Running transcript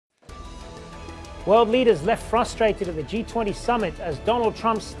World leaders left frustrated at the G20 summit as Donald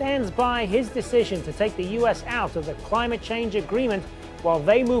Trump stands by his decision to take the US out of the climate change agreement while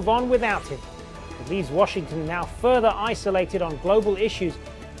they move on without him. It leaves Washington now further isolated on global issues.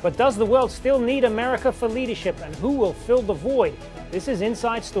 But does the world still need America for leadership, and who will fill the void? This is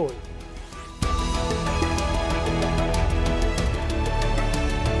Inside Story.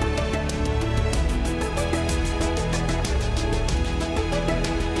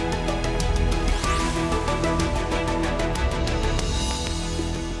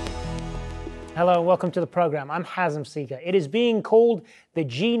 Hello and welcome to the program. I'm Hazem, Sika. It is being called the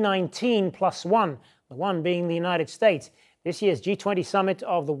G19 plus one, the one being the United States. This year's G20 summit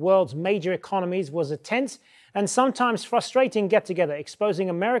of the world's major economies was a tense and sometimes frustrating get-together,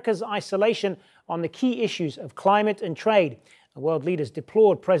 exposing America's isolation on the key issues of climate and trade. The world leaders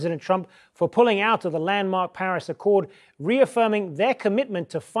deplored President Trump for pulling out of the landmark Paris Accord, reaffirming their commitment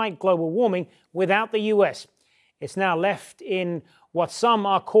to fight global warming without the US. It's now left in what some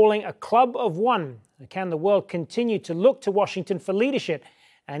are calling a club of one. Can the world continue to look to Washington for leadership?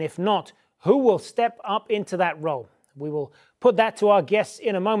 And if not, who will step up into that role? We will put that to our guests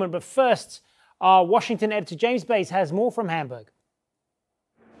in a moment. But first, our Washington editor James Bays has more from Hamburg.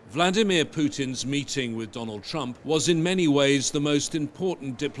 Vladimir Putin's meeting with Donald Trump was in many ways the most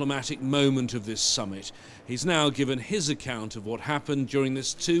important diplomatic moment of this summit. He's now given his account of what happened during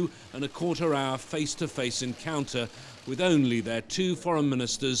this 2.25-hour face-to-face encounter with only their two foreign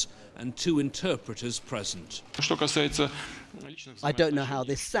ministers and two interpreters present. I don't know how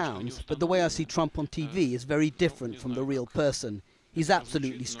this sounds, but the way I see Trump on TV is very different from the real person. He's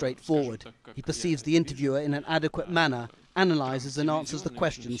absolutely straightforward. He perceives the interviewer in an adequate manner, analyses and answers the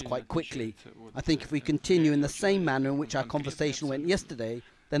questions quite quickly. I think if we continue in the same manner in which our conversation went yesterday,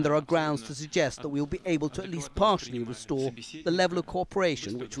 then there are grounds to suggest that we will be able to at least partially restore the level of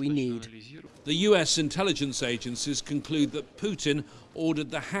cooperation which we need. The US intelligence agencies conclude that Putin ordered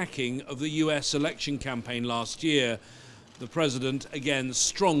the hacking of the US election campaign last year. The president again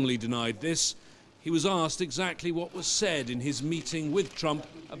strongly denied this. He was asked exactly what was said in his meeting with Trump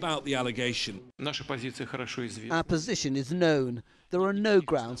about the allegation. Our position is known. There are no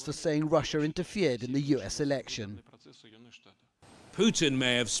grounds for saying Russia interfered in the US election. Putin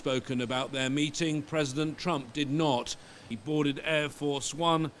may have spoken about their meeting. President Trump did not. He boarded Air Force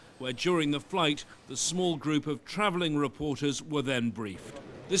One, where during the flight, the small group of traveling reporters were then briefed.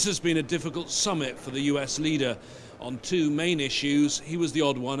 This has been a difficult summit for the US leader. On two main issues, he was the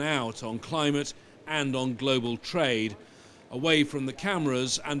odd one out, on climate and on global trade. Away from the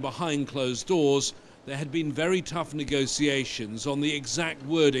cameras and behind closed doors, there had been very tough negotiations on the exact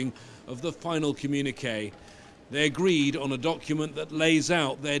wording of the final communiqué. They agreed on a document that lays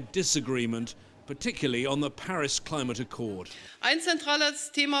out their disagreement, particularly on the Paris Climate Accord.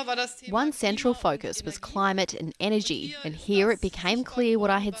 One central focus was climate and energy, and here it became clear what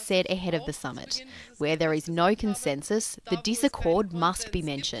I had said ahead of the summit. Where there is no consensus, the disaccord must be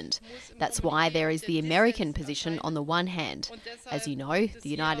mentioned. That's why there is the American position on the one hand. As you know, the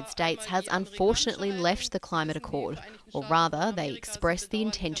United States has unfortunately left the climate accord, or rather, they expressed the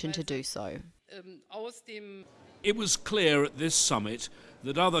intention to do so. It was clear at this summit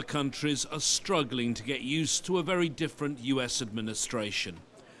that other countries are struggling to get used to a very different US administration,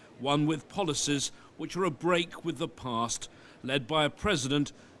 one with policies which are a break with the past, led by a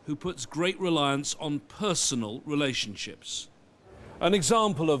president who puts great reliance on personal relationships. An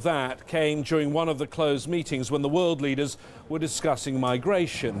example of that came during one of the closed meetings when the world leaders were discussing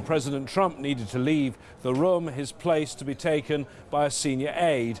migration. President Trump needed to leave the room, his place to be taken by a senior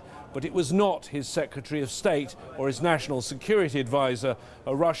aide. But it was not his Secretary of State or his National Security Advisor.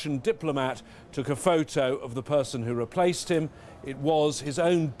 A Russian diplomat took a photo of the person who replaced him. It was his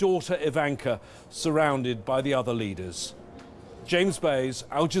own daughter Ivanka, surrounded by the other leaders. James Bays,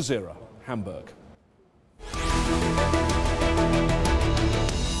 Al Jazeera, Hamburg.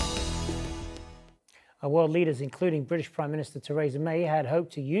 Our world leaders, including British Prime Minister Theresa May, had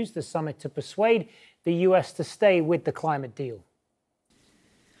hoped to use the summit to persuade the US to stay with the climate deal.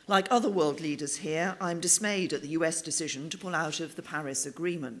 Like other world leaders here, I'm dismayed at the US decision to pull out of the Paris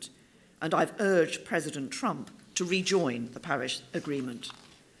Agreement, and I've urged President Trump to rejoin the Paris Agreement.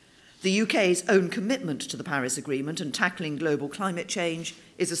 The UK's own commitment to the Paris Agreement and tackling global climate change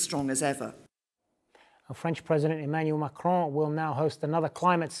is as strong as ever. French President Emmanuel Macron will now host another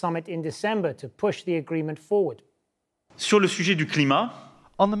climate summit in December to push the agreement forward. Sur le sujet du climat,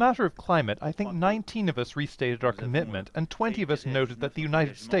 On the matter of climate, I think 19 of us restated our commitment, and 20 of us noted that the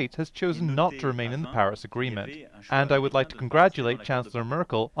United States has chosen not to remain in the Paris Agreement. And I would like to congratulate Chancellor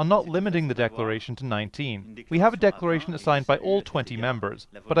Merkel on not limiting the declaration to 19. We have a declaration assigned by all 20 members,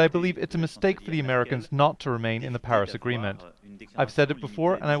 but I believe it's a mistake for the Americans not to remain in the Paris Agreement. I've said it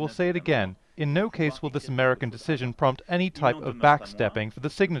before, and I will say it again. In no case will this American decision prompt any type of backstepping for the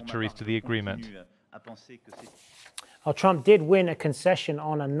signatories to the agreement. Well, Trump did win a concession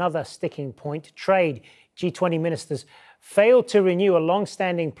on another sticking point, trade. G20 ministers failed to renew a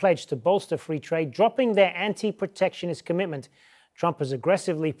long-standing pledge to bolster free trade, dropping their anti-protectionist commitment. Trump has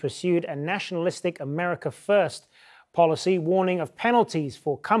aggressively pursued a nationalistic America First policy, warning of penalties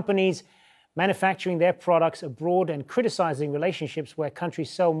for companies manufacturing their products abroad and criticizing relationships where countries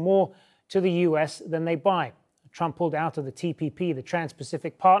sell more to the U.S. than they buy. Trump pulled out of the TPP, the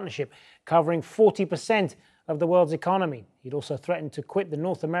Trans-Pacific Partnership, covering 40% of the world's economy. He'd also threatened to quit the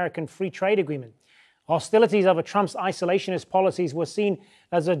North American Free Trade Agreement. Hostilities over Trump's isolationist policies were seen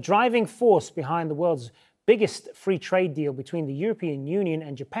as a driving force behind the world's biggest free trade deal between the European Union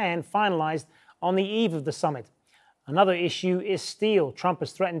and Japan, finalized on the eve of the summit. Another issue is steel. Trump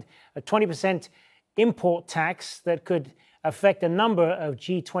has threatened a 20% import tax that could affect a number of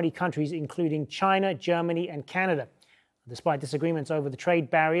G20 countries, including China, Germany, and Canada. Despite disagreements over the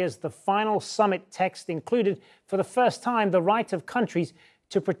trade barriers, the final summit text included, for the first time, the right of countries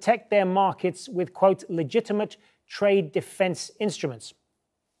to protect their markets with, quote, legitimate trade defense instruments.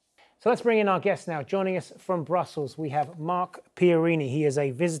 So let's bring in our guest now. Joining us from Brussels, we have Marc Pierini. He is a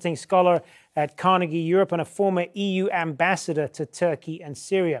visiting scholar at Carnegie Europe and a former EU ambassador to Turkey and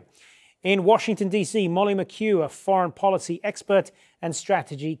Syria. In Washington, D.C., Molly McKew, a foreign policy expert and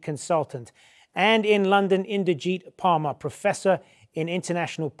strategy consultant. And in London, Inderjeet Parmar, professor in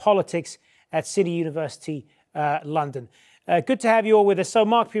international politics at City University, London. Good to have you all with us. So,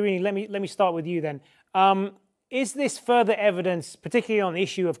 Marc Pierini, let me start with you then. Is this further evidence, particularly on the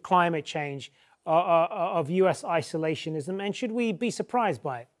issue of climate change, of U.S. isolationism, and should we be surprised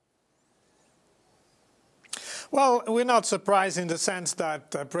by it? Well, we're not surprised in the sense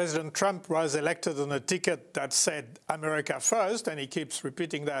that President Trump was elected on a ticket that said America first, and he keeps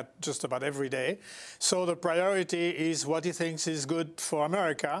repeating that just about every day. So the priority is what he thinks is good for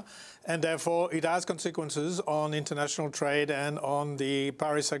America, and therefore it has consequences on international trade and on the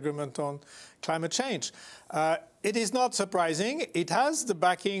Paris Agreement on climate change. It is not surprising. It has the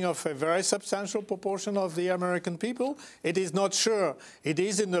backing of a very substantial proportion of the American people. It is not sure it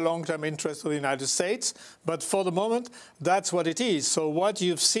is in the long-term interest of the United States, but for the moment, that's what it is. So what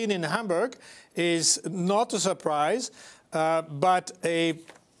you've seen in Hamburg is not a surprise, but the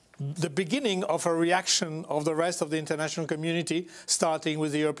beginning of a reaction of the rest of the international community, starting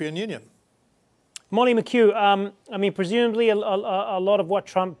with the European Union. Molly McKew, I mean, presumably a lot of what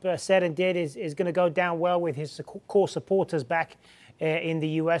Trump said and did is going to go down well with his core supporters back in the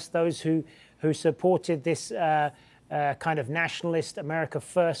U.S., those who supported this kind of nationalist America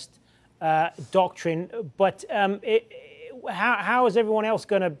First doctrine. But how is everyone else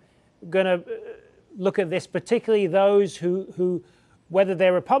going to look at this, particularly those who, whether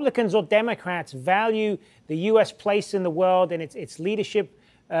they're Republicans or Democrats, value the U.S. place in the world and its leadership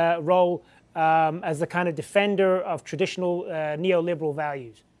role as the kind of defender of traditional neoliberal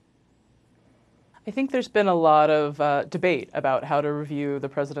values? I think there's been a lot of debate about how to review the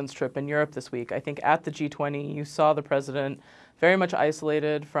president's trip in Europe this week. I think at the G20, you saw the president very much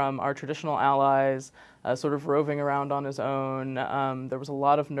isolated from our traditional allies, sort of roving around on his own. There was a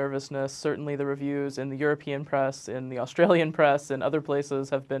lot of nervousness. Certainly the reviews in the European press, in the Australian press, and other places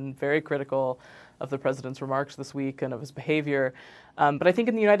have been very critical of the president's remarks this week and of his behavior. But I think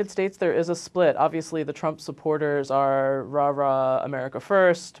in the United States there is a split. Obviously the Trump supporters are rah-rah America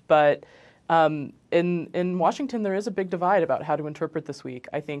first, but in Washington there is a big divide about how to interpret this week.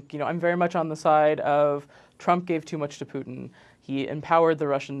 I think, I'm very much on the side of Trump gave too much to Putin. He empowered the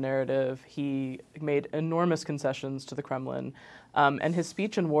Russian narrative. He made enormous concessions to the Kremlin. And his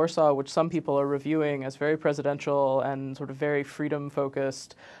speech in Warsaw, which some people are reviewing as very presidential and sort of very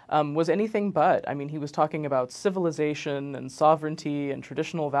freedom-focused, was anything but. I mean, he was talking about civilization and sovereignty and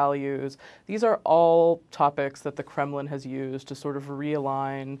traditional values. These are all topics that the Kremlin has used to sort of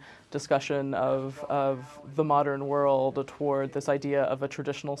realign discussion of the modern world toward this idea of a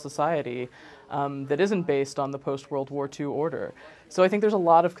traditional society that isn't based on the post-World War II order. So I think there's a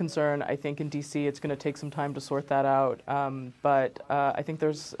lot of concern. I think in D.C. it's going to take some time to sort that out. But I think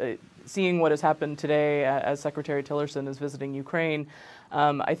there's, seeing what has happened today as Secretary Tillerson is visiting Ukraine,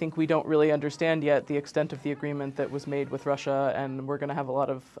 I think we don't really understand yet the extent of the agreement that was made with Russia, and we're going to have a lot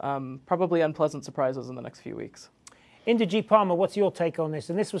of probably unpleasant surprises in the next few weeks. Inderjeet Parmar, what's your take on this?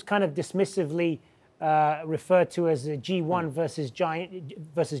 And this was kind of dismissively referred to as a G1 versus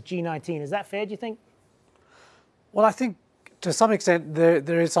G19. Is that fair, do you think? Well, I think to some extent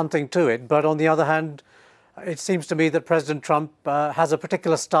there is something to it. But on the other hand, it seems to me that President Trump has a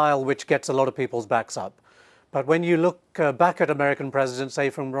particular style which gets a lot of people's backs up. But when you look back at American presidents, say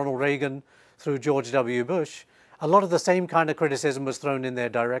from Ronald Reagan through George W. Bush, a lot of the same kind of criticism was thrown in their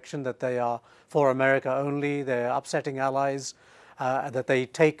direction, that they are for America only, they're upsetting allies, that they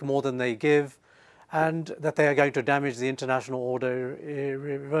take more than they give, and that they are going to damage the international order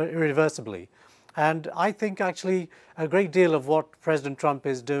irreversibly. And I think actually a great deal of what President Trump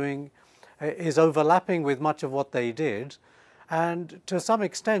is doing is overlapping with much of what they did. And to some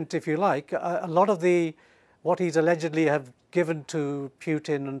extent, if you like, a lot of what he's allegedly have given to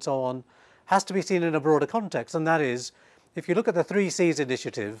Putin and so on has to be seen in a broader context. And that is, if you look at the 3 Cs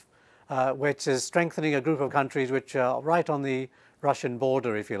initiative, which is strengthening a group of countries which are right on the Russian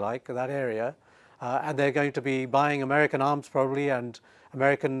border, if you like, that area, and they're going to be buying American arms probably and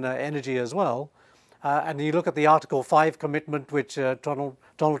American energy as well. And you look at the Article 5 commitment which Donald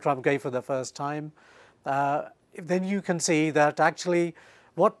Trump gave for the first time, then you can see that actually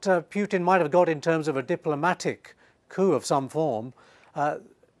what Putin might have got in terms of a diplomatic coup of some form,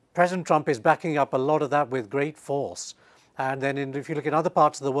 President Trump is backing up a lot of that with great force. And then if you look at other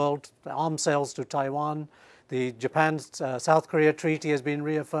parts of the world, arms sales to Taiwan, the Japan-South Korea treaty has been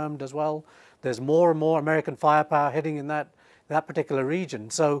reaffirmed as well. There's more and more American firepower heading in that particular region.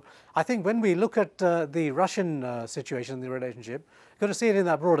 So I think when we look at the Russian situation, the relationship, you've got to see it in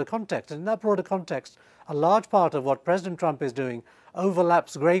that broader context. And in that broader context, a large part of what President Trump is doing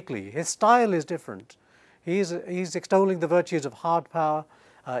overlaps greatly. His style is different. He's extolling the virtues of hard power,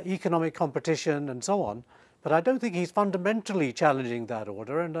 economic competition, and so on. But I don't think he's fundamentally challenging that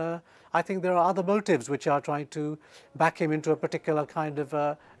order. And I think there are other motives which are trying to back him into a particular kind of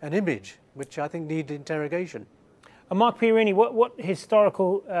an image, which I think need interrogation. Marc Pierini, what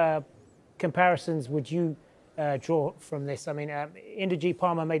historical comparisons would you draw from this? I mean, Inderjeet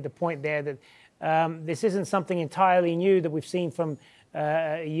Parmar made the point there that this isn't something entirely new that we've seen from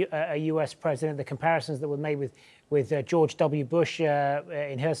a US president. The comparisons that were made with George W. Bush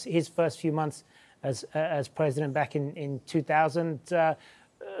in his first few months as president back in 2000.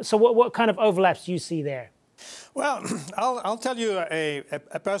 So what kind of overlaps do you see there? Well, I'll tell you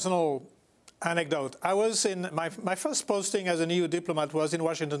a personal anecdote. I was in my first posting as an EU diplomat was in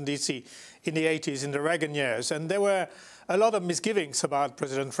Washington, D.C. in the 80s, in the Reagan years. And there were a lot of misgivings about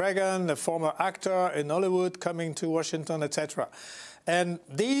President Reagan, a former actor in Hollywood coming to Washington, etc. And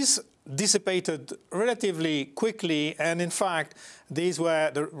these dissipated relatively quickly. And in fact,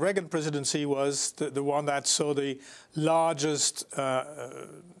 the Reagan presidency was the one that saw the largest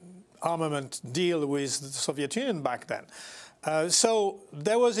armament deal with the Soviet Union back then. So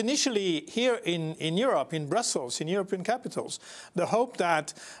there was initially here in Europe, in Brussels, in European capitals, the hope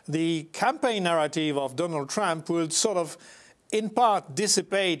that the campaign narrative of Donald Trump would sort of, in part,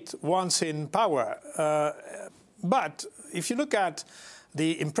 dissipate once in power. But if you look at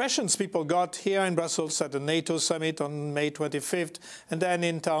the impressions people got here in Brussels at the NATO summit on May 25th, and then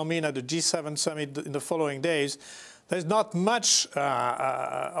in Taormina at the G7 summit in the following days, there's not much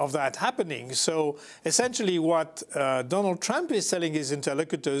of that happening. So essentially what Donald Trump is telling his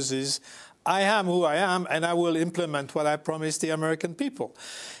interlocutors is, I am who I am, and I will implement what I promised the American people.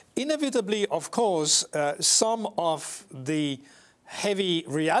 Inevitably, of course, some of the heavy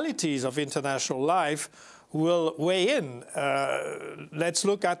realities of international life will weigh in. Let's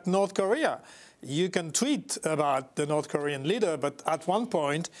look at North Korea. You can tweet about the North Korean leader, but at one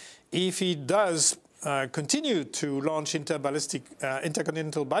point, if he does continue to launch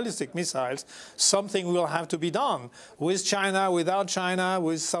intercontinental ballistic missiles, something will have to be done with China, without China,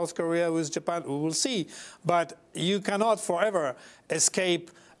 with South Korea, with Japan. We will see. But you cannot forever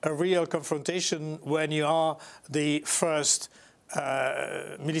escape a real confrontation when you are the first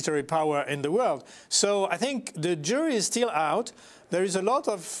military power in the world. So I think the jury is still out. There is a lot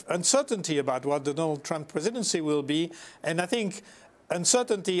of uncertainty about what the Donald Trump presidency will be. And I think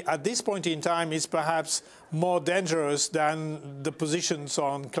uncertainty at this point in time is perhaps more dangerous than the positions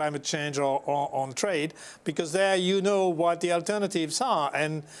on climate change or on trade, because there you know what the alternatives are,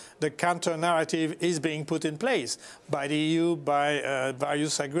 and the counter narrative is being put in place by the EU, by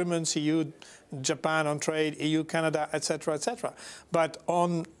various agreements, EU, Japan on trade, EU, Canada, etc., etc. But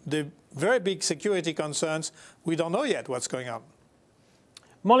on the very big security concerns, we don't know yet what's going on.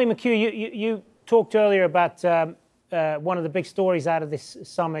 Molly McKew, you talked earlier about one of the big stories out of this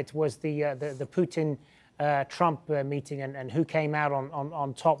summit was the Putin-Trump meeting and who came out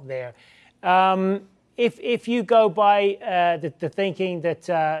on top there. if you go by the thinking that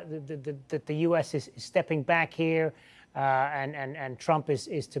that the U.S. is stepping back here, and Trump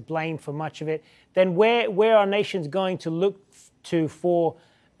is to blame for much of it, then where are nations going to look to for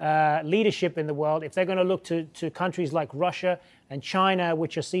leadership in the world? If they're going to look to countries like Russia and China,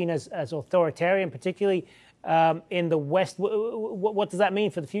 which are seen as authoritarian, particularly in the West, what does that mean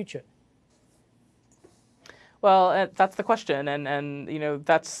for the future? Well, that's the question, and you know,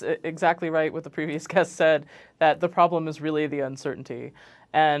 that's exactly right what the previous guest said, that the problem is really the uncertainty.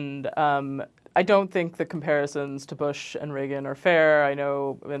 And I don't think the comparisons to Bush and Reagan are fair. I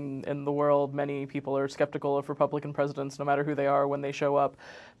know in the world many people are skeptical of Republican presidents, no matter who they are, when they show up.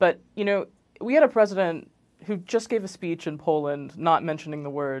 But, you know, we had a president who just gave a speech in Poland not mentioning the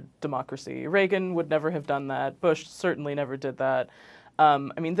word democracy. Reagan would never have done that. Bush certainly never did that. I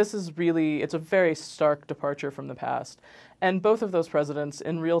mean, this is really, it's a very stark departure from the past. And both of those presidents,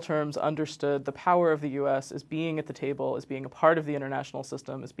 in real terms, understood the power of the U.S. as being at the table, as being a part of the international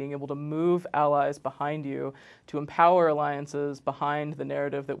system, as being able to move allies behind you, to empower alliances behind the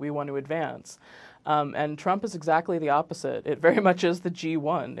narrative that we want to advance. And Trump is exactly the opposite. It very much is the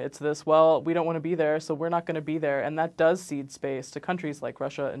G1. It's this, well, we don't want to be there, so we're not going to be there. And that does cede space to countries like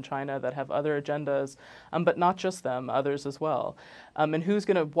Russia and China that have other agendas, but not just them, others as well. And who's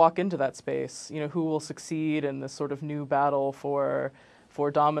going to walk into that space? You know, who will succeed in this sort of new battle for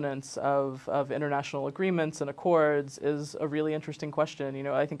dominance of international agreements and accords is a really interesting question. You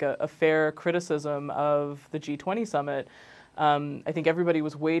know, I think a fair criticism of the G20 summit, I think everybody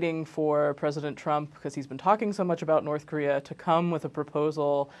was waiting for President Trump, because he's been talking so much about North Korea, to come with a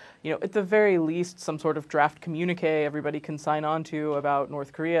proposal, you know, at the very least some sort of draft communique everybody can sign on to about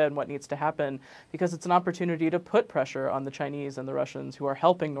North Korea and what needs to happen, because it's an opportunity to put pressure on the Chinese and the Russians who are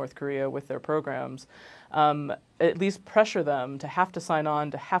helping North Korea with their programs. At least pressure them to have to sign on,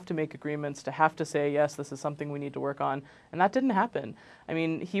 to have to make agreements, to have to say, yes, this is something we need to work on. And that didn't happen. I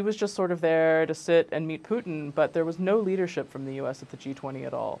mean, he was just sort of there to sit and meet Putin, but there was no leadership from the U.S. at the G20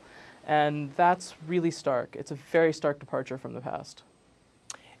 at all. And that's really stark. It's a very stark departure from the past.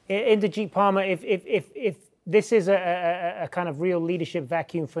 Inderjeet Parmar, if this is a kind of real leadership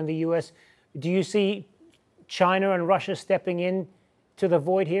vacuum from the U.S., do you see China and Russia stepping in to the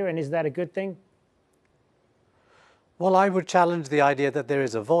void here, and is that a good thing? Well, I would challenge the idea that there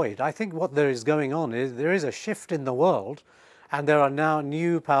is a void. I think what there is going on is there is a shift in the world, and there are now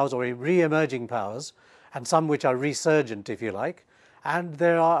new powers or re-emerging powers, and some which are resurgent, if you like, and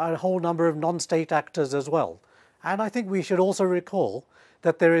there are a whole number of non-state actors as well. And I think we should also recall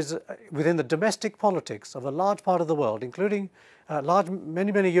that there is, within the domestic politics of a large part of the world, including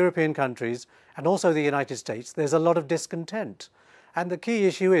many European countries and also the United States, there's a lot of discontent. And the key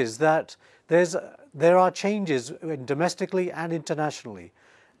issue is that there are changes domestically and internationally.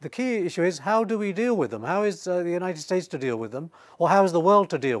 The key issue is, how do we deal with them? How is the United States to deal with them? Or how is the world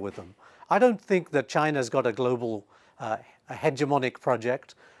to deal with them? I don't think that China's got a global a hegemonic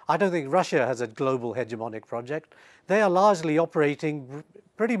project. I don't think Russia has a global hegemonic project. They are largely operating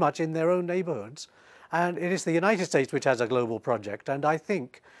pretty much in their own neighborhoods. And it is the United States which has a global project. And I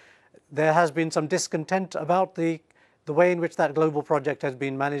think there has been some discontent about the way in which that global project has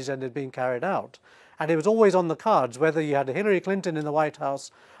been managed and is being carried out. And it was always on the cards, whether you had Hillary Clinton in the White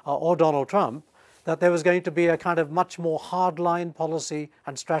House or Donald Trump, that there was going to be a kind of much more hardline policy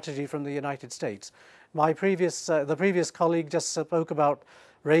and strategy from the United States. The previous colleague just spoke about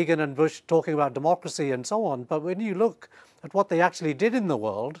Reagan and Bush talking about democracy and so on, but when you look at what they actually did in the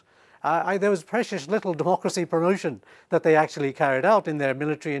world, there was precious little democracy promotion that they actually carried out in their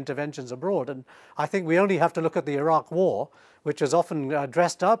military interventions abroad. And I think we only have to look at the Iraq War, which is often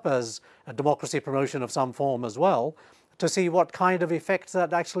dressed up as a democracy promotion of some form as well, to see what kind of effects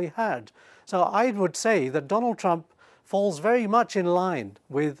that actually had. So I would say that Donald Trump falls very much in line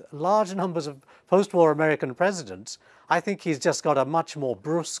with large numbers of post-war American presidents. I think he's just got a much more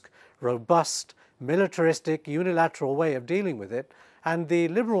brusque, robust, militaristic, unilateral way of dealing with it. And the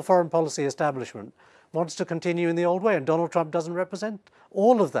liberal foreign policy establishment wants to continue in the old way. And Donald Trump doesn't represent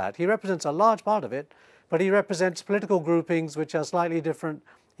all of that. He represents a large part of it, but he represents political groupings which are slightly different,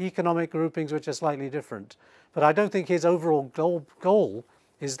 economic groupings which are slightly different. But I don't think his overall goal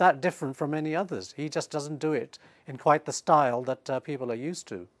is that different from any others. He just doesn't do it in quite the style that people are used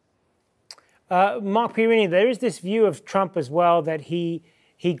to. Marc Pierini, there is this view of Trump as well that he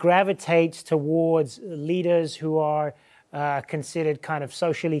gravitates towards leaders who are considered kind of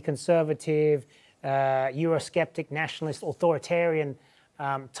socially conservative, Eurosceptic, nationalist, authoritarian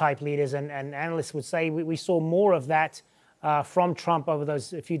type leaders. And analysts would say we saw more of that from Trump over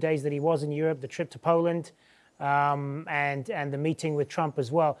those few days that he was in Europe, the trip to Poland, and the meeting with Trump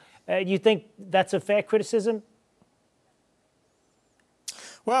as well. Do you think that's a fair criticism?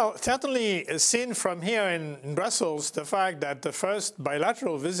 Well, certainly seen from here in Brussels, the fact that the first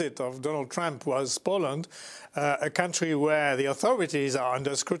bilateral visit of Donald Trump was Poland, a country where the authorities are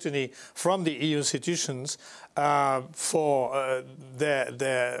under scrutiny from the EU institutions for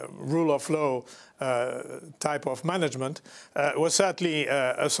their rule of law type of management, was certainly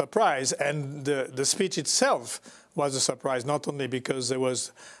a surprise. And the speech itself was a surprise, not only because there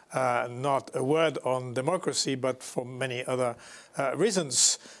was not a word on democracy, but for many other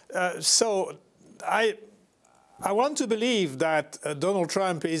reasons. So I want to believe that Donald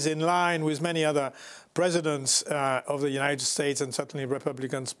Trump is in line with many other presidents of the United States, and certainly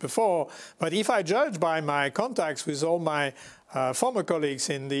Republicans before. But if I judge by my contacts with all my former colleagues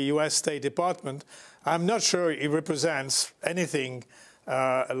in the US State Department, I'm not sure he represents anything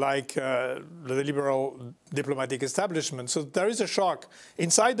like the liberal diplomatic establishment. So there is a shock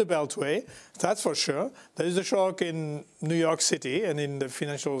inside the Beltway, that's for sure. There is a shock in New York City and in the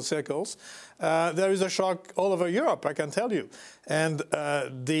financial circles. There is a shock all over Europe, I can tell you. And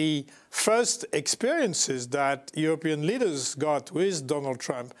the first experiences that European leaders got with Donald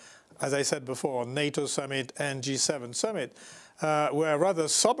Trump, as I said before, NATO summit and G7 summit, were rather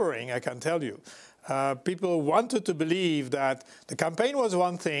sobering, I can tell you. People wanted to believe that the campaign was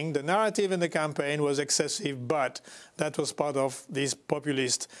one thing, the narrative in the campaign was excessive, but that was part of this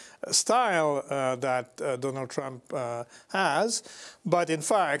populist style that Donald Trump has. But in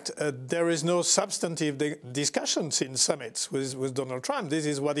fact, there is no substantive discussions in summits with Donald Trump. This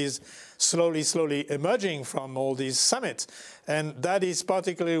is what is slowly emerging from all these summits. And that is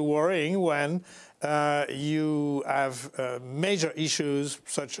particularly worrying when you have major issues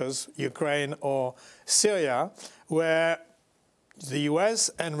such as Ukraine or Syria, where the US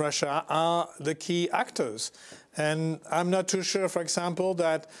and Russia are the key actors. And I'm not too sure, for example,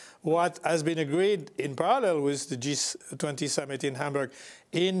 that what has been agreed in parallel with the G20 summit in Hamburg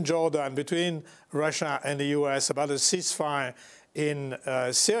in Jordan between Russia and the US about a ceasefire in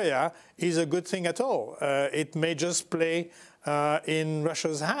Syria is a good thing at all. It may just play in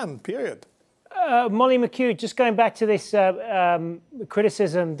Russia's hand, period. Molly McKew, just going back to this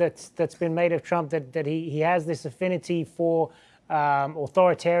criticism that's been made of Trump, that he has this affinity for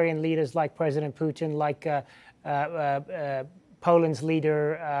authoritarian leaders like President Putin, like Poland's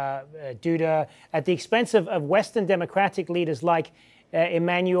leader Duda, at the expense of Western democratic leaders like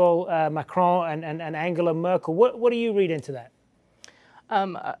Emmanuel Macron and Angela Merkel. What do you read into that?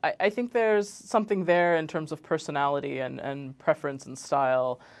 I think there's something there in terms of personality and preference and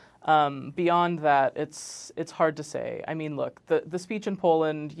style. Beyond that, it's hard to say. I mean, look, the speech in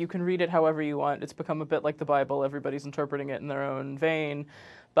Poland, you can read it however you want. It's become a bit like the Bible. Everybody's interpreting it in their own vein.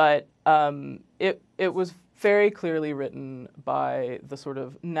 But it was very clearly written by the sort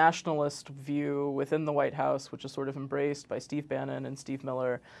of nationalist view within the White House, which is sort of embraced by Steve Bannon and Steve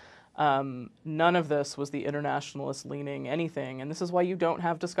Miller. None of this was the internationalist leaning anything, and this is why you don't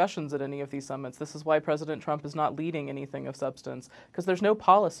have discussions at any of these summits. This is why President Trump is not leading anything of substance, because there's no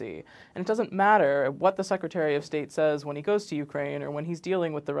policy. And it doesn't matter what the Secretary of State says when he goes to Ukraine or when he's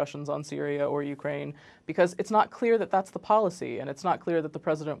dealing with the Russians on Syria or Ukraine, because it's not clear that that's the policy, and it's not clear that the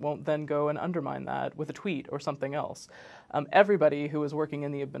president won't then go and undermine that with a tweet or something else. Everybody who is working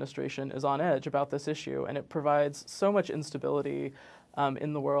in the administration is on edge about this issue, and it provides so much instability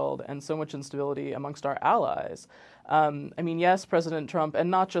in the world and so much instability amongst our allies. I mean, yes, President Trump, and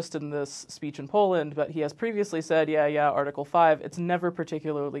not just in this speech in Poland, but he has previously said, yeah, Article 5, it's never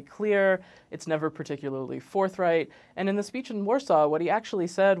particularly clear, it's never particularly forthright. And in the speech in Warsaw, what he actually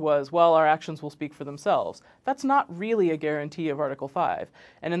said was, well, our actions will speak for themselves. That's not really a guarantee of Article 5.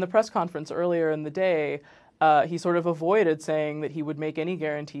 And in the press conference earlier in the day, he sort of avoided saying that he would make any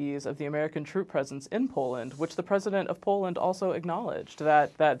guarantees of the American troop presence in Poland, which the president of Poland also acknowledged,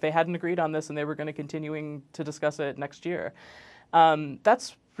 that they hadn't agreed on this and they were going to continue to discuss it next year.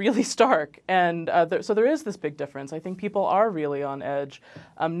 That's really stark. And so there is this big difference. I think people are really on edge.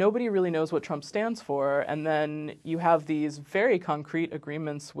 Nobody really knows what Trump stands for. And then you have these very concrete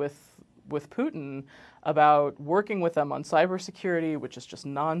agreements with Putin about working with them on cybersecurity, which is just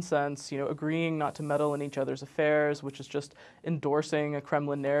nonsense, agreeing not to meddle in each other's affairs, which is just endorsing a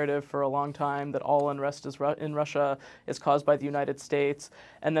Kremlin narrative for a long time that all unrest in Russia is caused by the United States.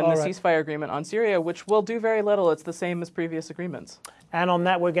 And then ceasefire agreement on Syria, which will do very little. It's the same as previous agreements. And on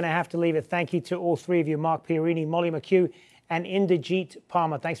that, we're going to have to leave it. Thank you to all three of you, Marc Pierini, Molly McKew, and Inderjeet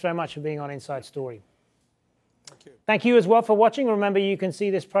Parmar. Thanks very much for being on Inside Story. Thank you as well for watching. Remember, you can see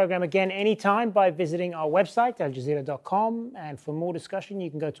this program again anytime by visiting our website, aljazeera.com. And for more discussion, you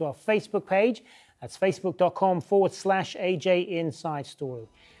can go to our Facebook page That's facebook.com/AJ Inside Story.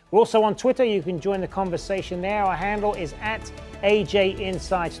 We're also on Twitter. You can join the conversation there. Our handle is @AJ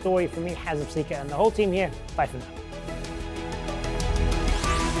Inside Story. From me, Hazem, Sika, and the whole team here. Bye for now.